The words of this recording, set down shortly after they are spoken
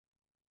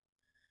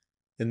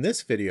In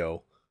this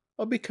video,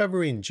 I'll be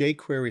covering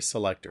jQuery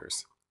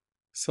selectors.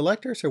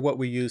 Selectors are what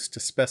we use to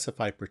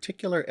specify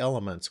particular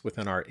elements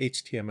within our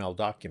HTML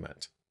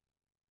document.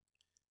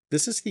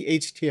 This is the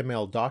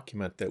HTML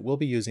document that we'll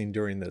be using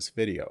during this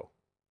video.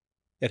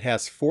 It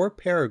has 4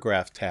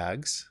 paragraph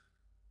tags,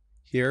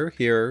 here,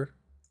 here,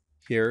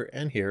 here,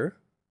 and here,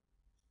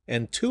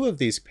 and 2 of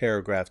these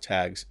paragraph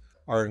tags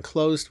are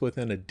enclosed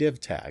within a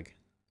div tag.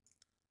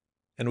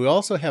 And we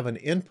also have an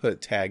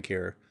input tag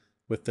here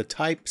with the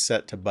type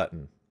set to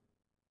button.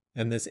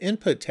 And this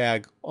input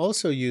tag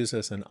also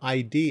uses an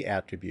ID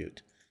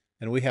attribute,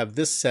 and we have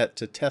this set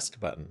to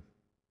test button.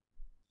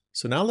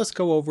 So now let's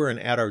go over and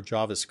add our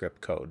JavaScript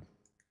code.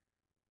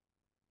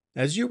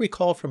 As you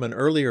recall from an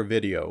earlier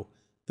video,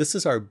 this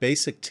is our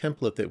basic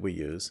template that we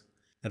use,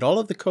 and all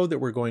of the code that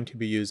we're going to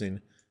be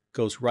using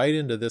goes right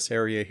into this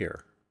area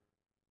here.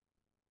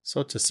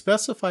 So to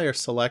specify our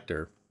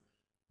selector,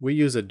 we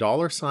use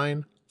a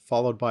 $sign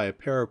followed by a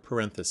pair of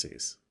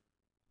parentheses.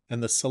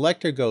 And the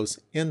selector goes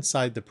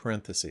inside the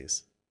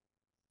parentheses.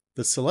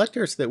 The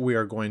selectors that we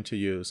are going to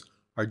use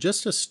are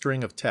just a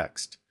string of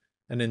text,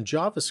 and in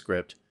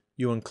JavaScript,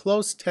 you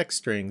enclose text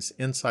strings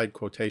inside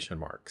quotation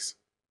marks.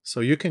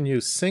 So you can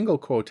use single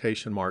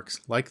quotation marks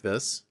like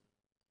this,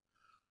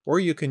 or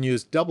you can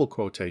use double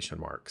quotation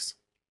marks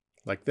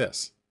like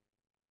this.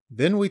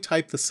 Then we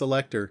type the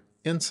selector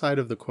inside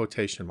of the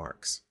quotation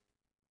marks.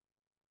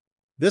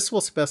 This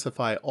will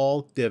specify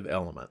all div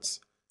elements.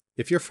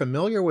 If you're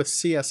familiar with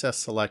CSS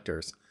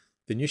selectors,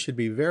 then you should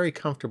be very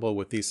comfortable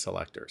with these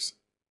selectors.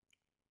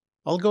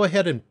 I'll go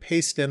ahead and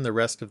paste in the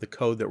rest of the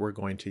code that we're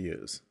going to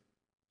use.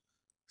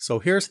 So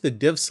here's the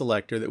div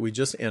selector that we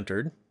just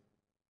entered.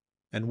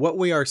 And what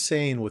we are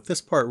saying with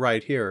this part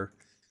right here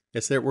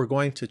is that we're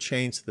going to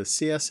change the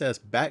CSS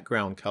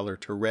background color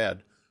to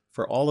red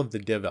for all of the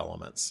div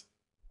elements.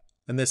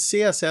 And this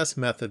CSS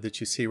method that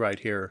you see right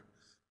here,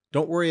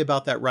 don't worry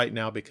about that right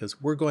now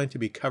because we're going to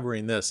be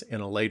covering this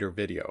in a later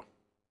video.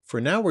 For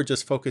now, we're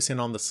just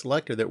focusing on the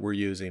selector that we're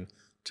using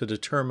to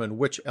determine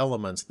which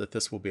elements that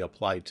this will be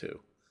applied to.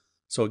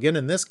 So again,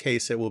 in this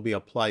case, it will be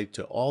applied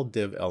to all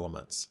div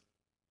elements.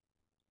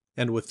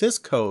 And with this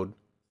code,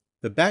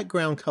 the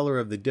background color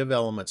of the div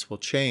elements will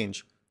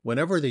change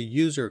whenever the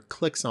user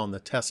clicks on the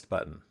test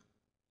button.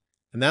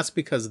 And that's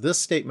because this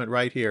statement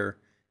right here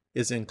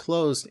is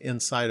enclosed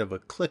inside of a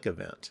click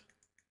event.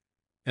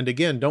 And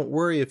again, don't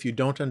worry if you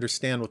don't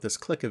understand what this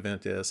click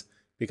event is,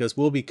 because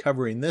we'll be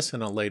covering this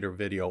in a later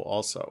video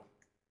also.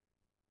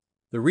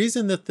 The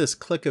reason that this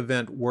click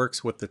event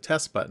works with the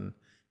test button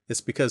is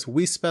because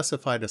we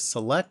specified a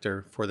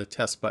selector for the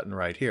test button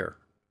right here.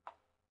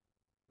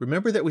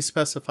 Remember that we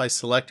specify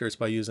selectors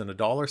by using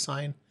a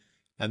 $sign,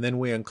 and then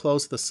we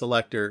enclose the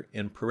selector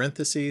in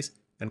parentheses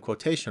and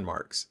quotation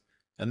marks.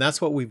 And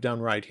that's what we've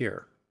done right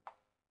here.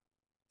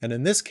 And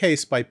in this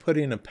case, by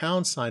putting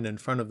a $sign in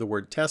front of the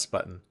word test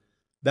button,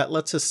 that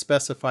lets us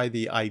specify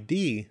the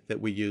ID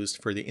that we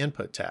used for the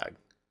input tag.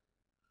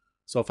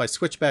 So if I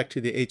switch back to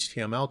the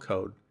HTML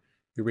code,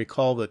 you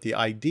recall that the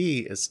ID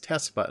is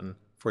test button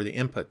for the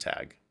input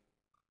tag.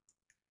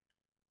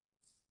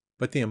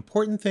 But the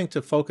important thing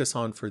to focus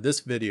on for this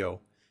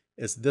video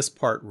is this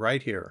part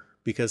right here,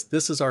 because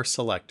this is our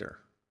selector.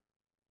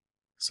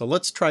 So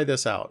let's try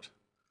this out.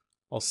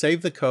 I'll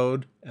save the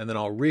code and then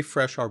I'll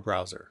refresh our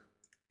browser.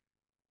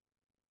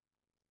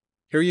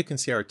 Here you can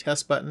see our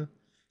test button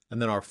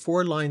and then our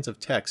 4 lines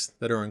of text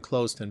that are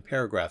enclosed in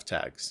paragraph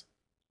tags.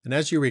 And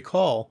as you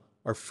recall,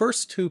 our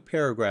first 2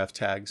 paragraph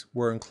tags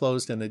were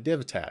enclosed in a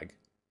div tag.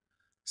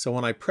 So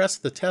when I press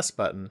the test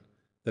button,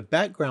 the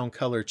background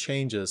color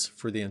changes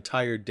for the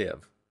entire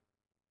div.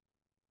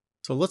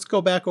 So let's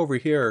go back over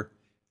here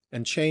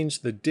and change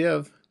the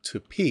div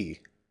to P,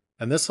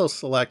 and this will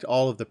select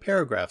all of the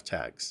paragraph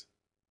tags.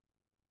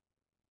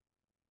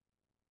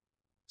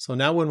 So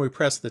now when we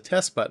press the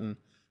test button,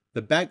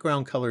 the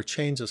background color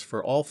changes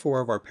for all 4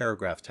 of our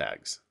paragraph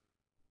tags.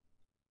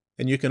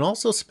 And you can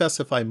also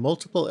specify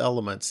multiple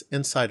elements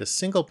inside a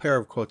single pair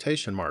of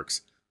quotation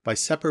marks by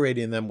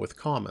separating them with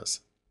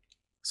commas.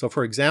 So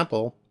for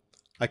example,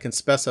 I can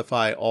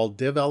specify all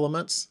div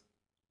elements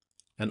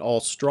and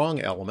all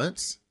strong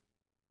elements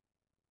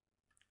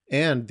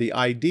and the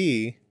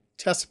ID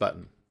test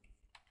button.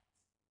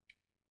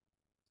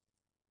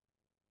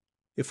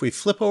 If we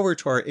flip over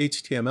to our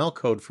HTML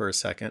code for a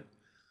second,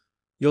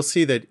 you'll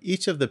see that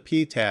each of the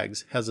P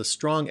tags has a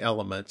strong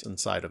element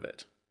inside of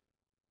it.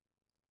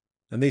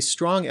 And these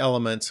strong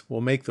elements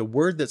will make the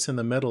word that's in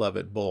the middle of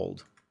it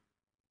bold.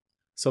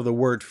 So the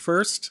word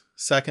first,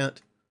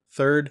 second,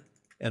 third,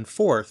 and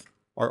fourth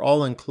are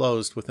all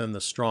enclosed within the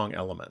strong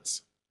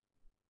elements.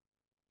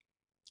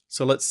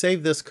 So let's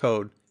save this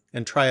code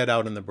and try it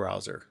out in the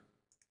browser.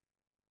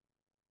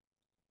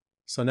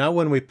 So now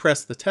when we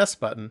press the test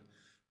button,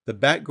 the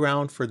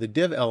background for the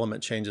div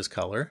element changes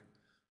color,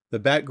 the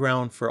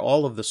background for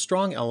all of the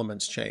strong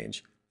elements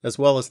change, as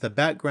well as the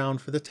background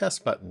for the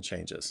test button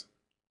changes.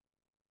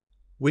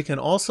 We can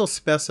also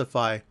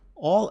specify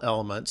all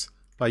elements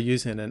by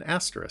using an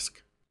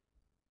asterisk.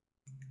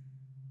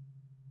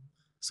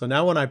 So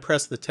now when I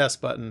press the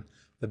test button,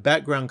 the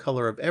background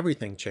color of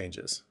everything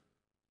changes.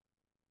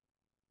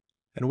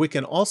 And we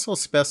can also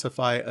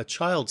specify a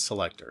child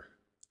selector.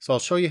 So I'll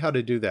show you how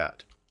to do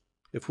that.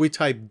 If we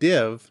type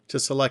div to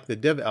select the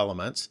div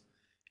elements,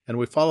 and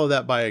we follow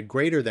that by a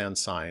greater than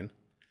sign,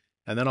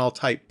 and then I'll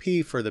type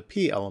p for the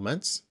p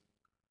elements,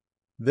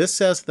 this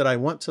says that I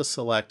want to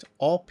select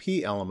all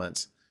p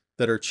elements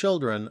that are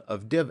children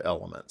of div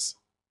elements.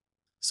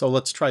 So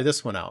let's try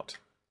this one out.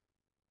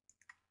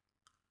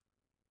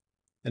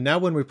 And now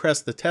when we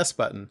press the test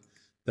button,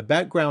 the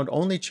background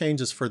only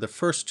changes for the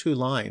first two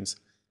lines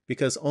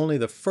because only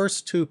the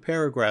first two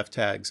paragraph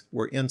tags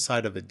were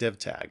inside of a div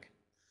tag.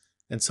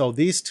 And so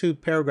these two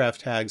paragraph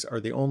tags are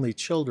the only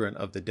children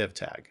of the div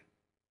tag.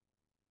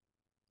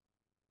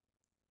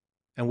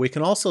 And we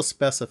can also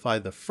specify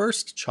the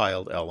first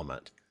child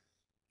element.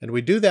 And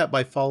we do that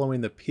by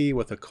following the p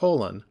with a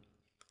colon,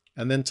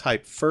 and then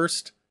type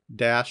first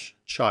dash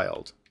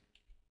child.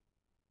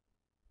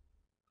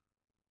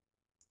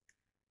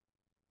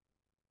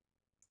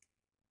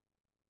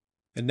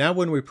 And now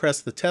when we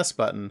press the test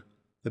button,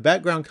 the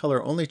background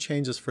color only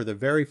changes for the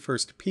very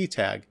first p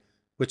tag,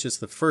 which is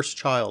the first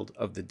child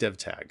of the div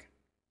tag.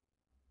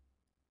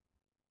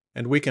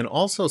 And we can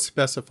also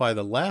specify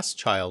the last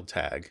child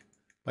tag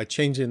by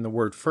changing the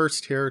word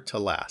first here to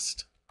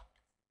last.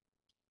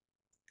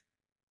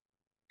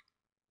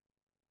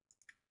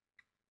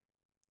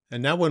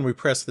 And now when we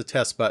press the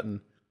test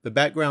button, the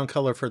background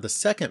color for the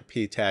second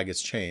p tag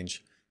is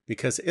changed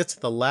because it's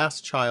the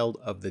last child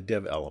of the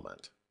div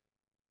element.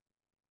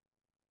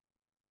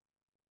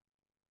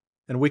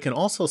 And we can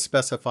also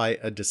specify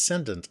a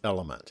descendant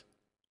element.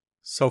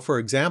 So for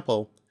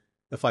example,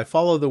 if I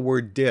follow the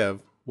word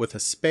div with a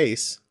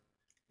space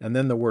and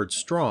then the word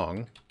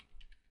strong,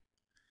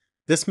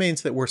 this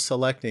means that we're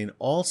selecting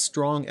all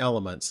strong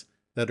elements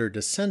that are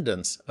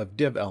descendants of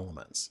div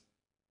elements.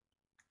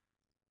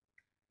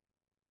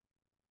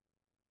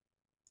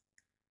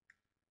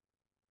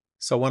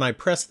 So when I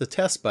press the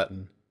test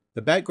button,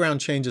 the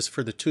background changes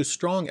for the two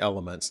strong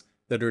elements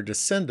that are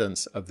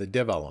descendants of the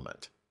div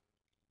element.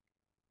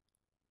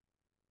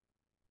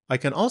 I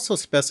can also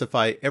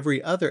specify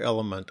every other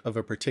element of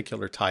a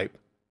particular type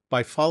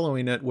by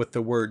following it with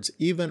the words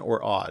even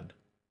or odd.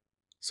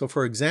 So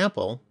for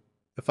example,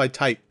 if I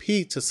type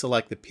p to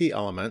select the p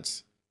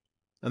elements,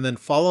 and then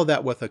follow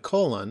that with a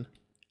colon,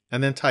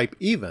 and then type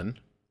even,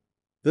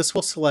 this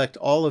will select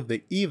all of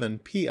the even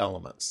p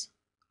elements.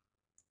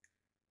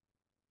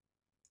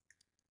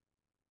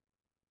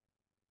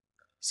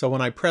 So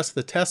when I press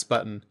the test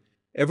button,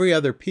 every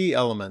other p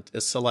element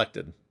is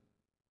selected.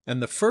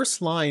 And the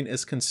first line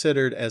is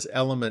considered as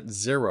element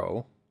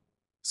 0,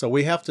 so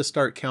we have to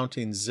start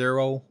counting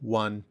 0,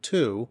 1,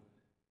 2,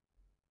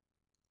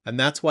 and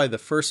that's why the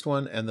first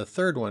one and the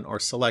third one are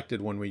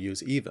selected when we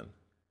use even.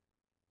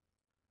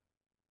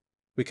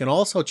 We can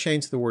also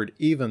change the word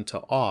even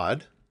to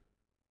odd,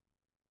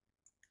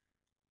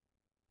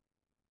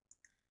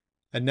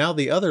 and now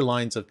the other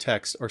lines of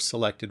text are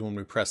selected when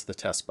we press the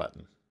test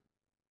button.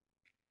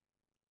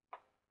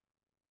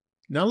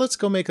 Now let's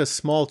go make a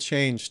small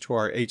change to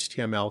our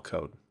HTML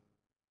code.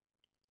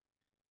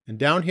 And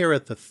down here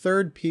at the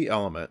third p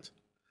element,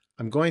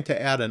 I'm going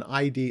to add an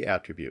ID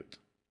attribute.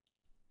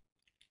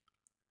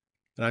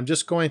 And I'm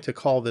just going to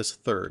call this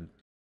third.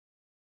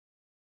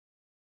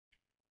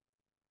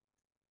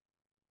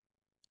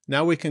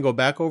 Now we can go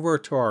back over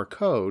to our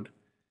code,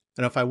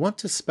 and if I want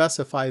to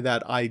specify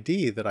that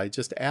ID that I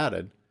just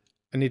added,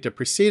 I need to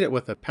precede it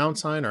with a pound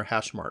sign or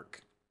hash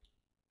mark.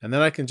 And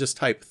then I can just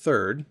type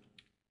third.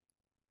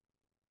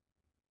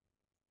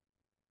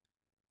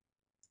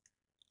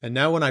 And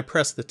now when I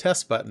press the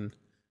test button,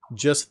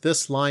 just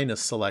this line is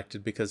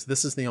selected because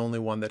this is the only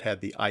one that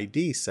had the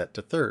ID set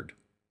to third.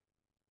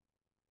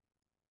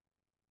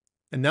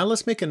 And now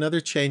let's make another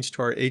change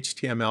to our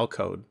HTML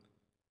code.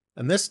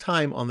 And this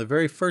time on the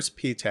very first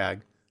p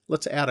tag,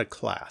 let's add a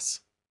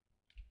class.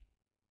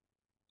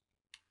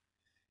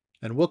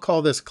 And we'll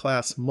call this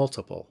class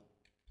multiple.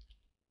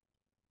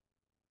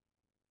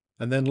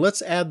 And then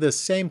let's add this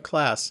same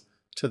class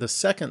to the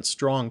second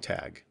strong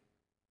tag.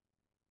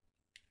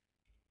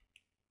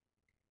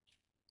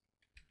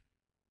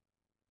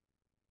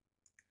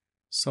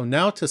 So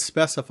now to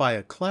specify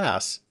a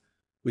class,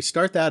 we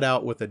start that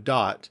out with a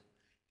dot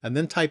and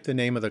then type the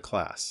name of the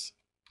class.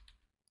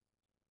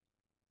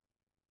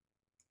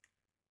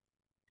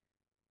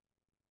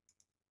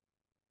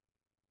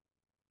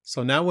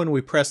 So now when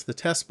we press the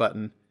test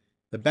button,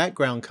 the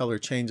background color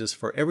changes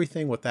for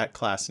everything with that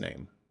class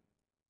name.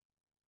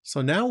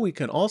 So now we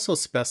can also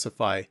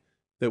specify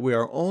that we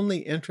are only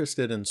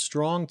interested in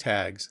strong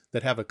tags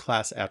that have a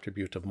class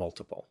attribute of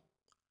multiple.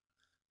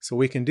 So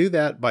we can do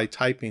that by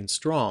typing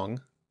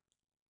strong,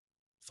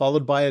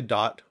 followed by a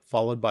dot,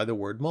 followed by the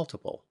word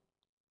multiple.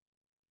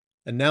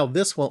 And now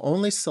this will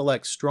only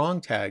select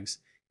strong tags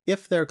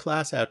if their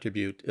class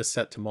attribute is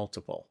set to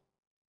multiple.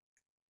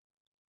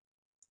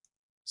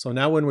 So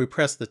now when we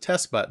press the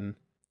test button,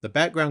 the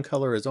background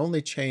color is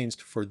only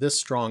changed for this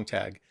strong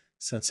tag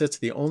since it's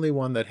the only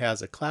one that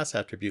has a class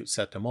attribute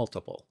set to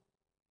multiple.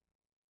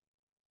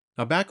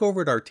 Now back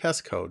over at our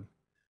test code,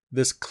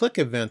 this click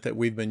event that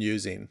we've been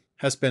using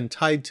has been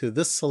tied to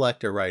this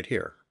selector right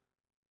here.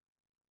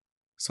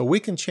 So we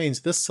can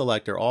change this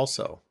selector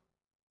also.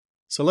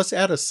 So let's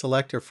add a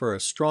selector for a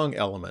strong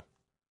element.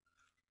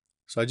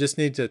 So I just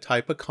need to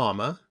type a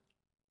comma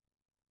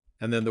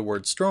and then the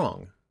word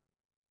strong.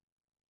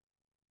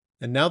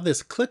 And now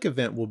this click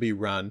event will be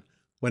run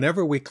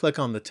whenever we click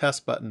on the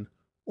test button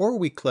or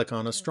we click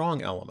on a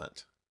strong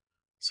element.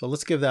 So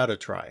let's give that a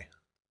try.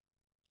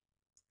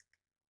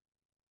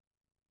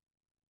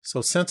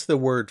 So since the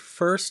word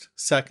first,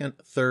 second,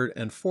 third,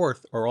 and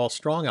fourth are all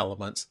strong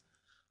elements,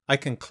 I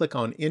can click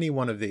on any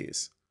one of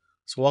these.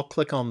 So I'll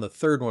click on the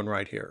third one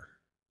right here.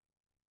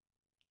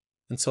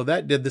 And so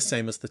that did the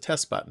same as the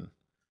test button.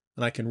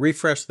 And I can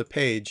refresh the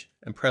page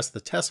and press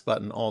the test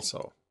button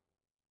also.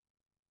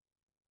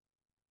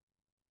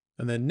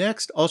 And then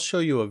next, I'll show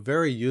you a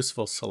very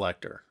useful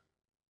selector.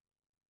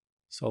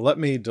 So let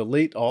me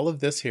delete all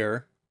of this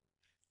here.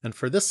 And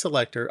for this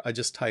selector, I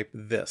just type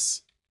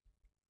this.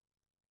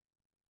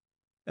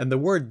 And the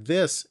word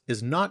this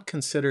is not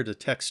considered a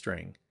text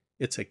string.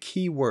 It's a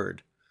key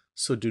word,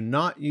 so do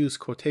not use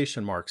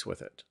quotation marks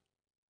with it.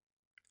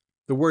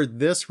 The word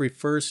this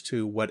refers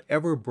to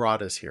whatever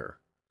brought us here.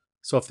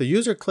 So if the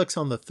user clicks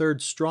on the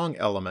third strong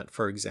element,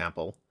 for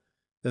example,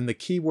 then the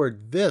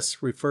keyword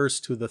this refers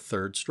to the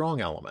third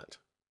strong element.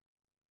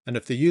 And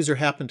if the user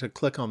happened to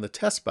click on the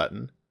test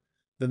button,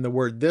 then the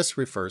word this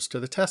refers to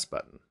the test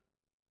button.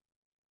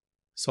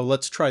 So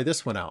let's try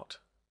this one out.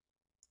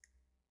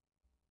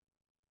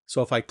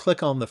 So if I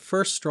click on the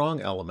first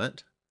strong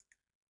element,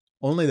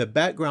 only the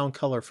background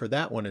color for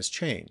that one is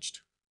changed.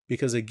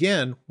 Because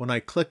again, when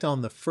I clicked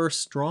on the first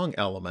strong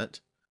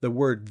element, the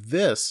word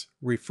this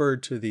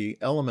referred to the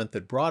element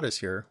that brought us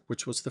here,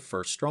 which was the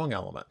first strong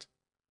element.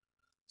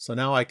 So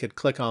now I could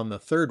click on the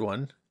third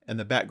one, and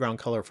the background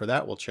color for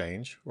that will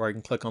change, or I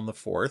can click on the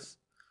fourth,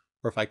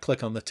 or if I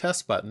click on the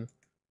test button,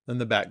 then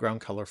the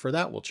background color for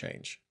that will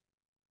change.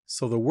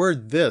 So the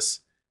word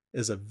this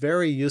is a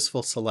very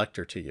useful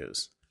selector to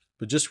use.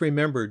 But just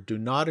remember, do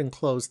not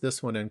enclose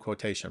this one in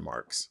quotation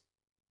marks.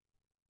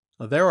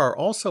 Now, there are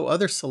also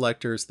other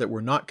selectors that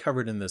were not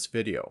covered in this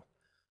video,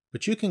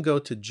 but you can go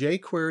to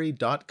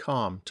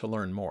jQuery.com to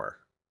learn more.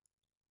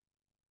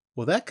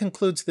 Well, that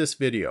concludes this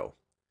video.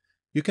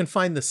 You can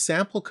find the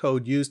sample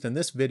code used in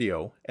this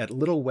video at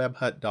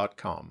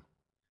littlewebhut.com.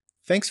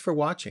 Thanks for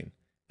watching,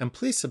 and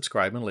please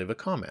subscribe and leave a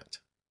comment.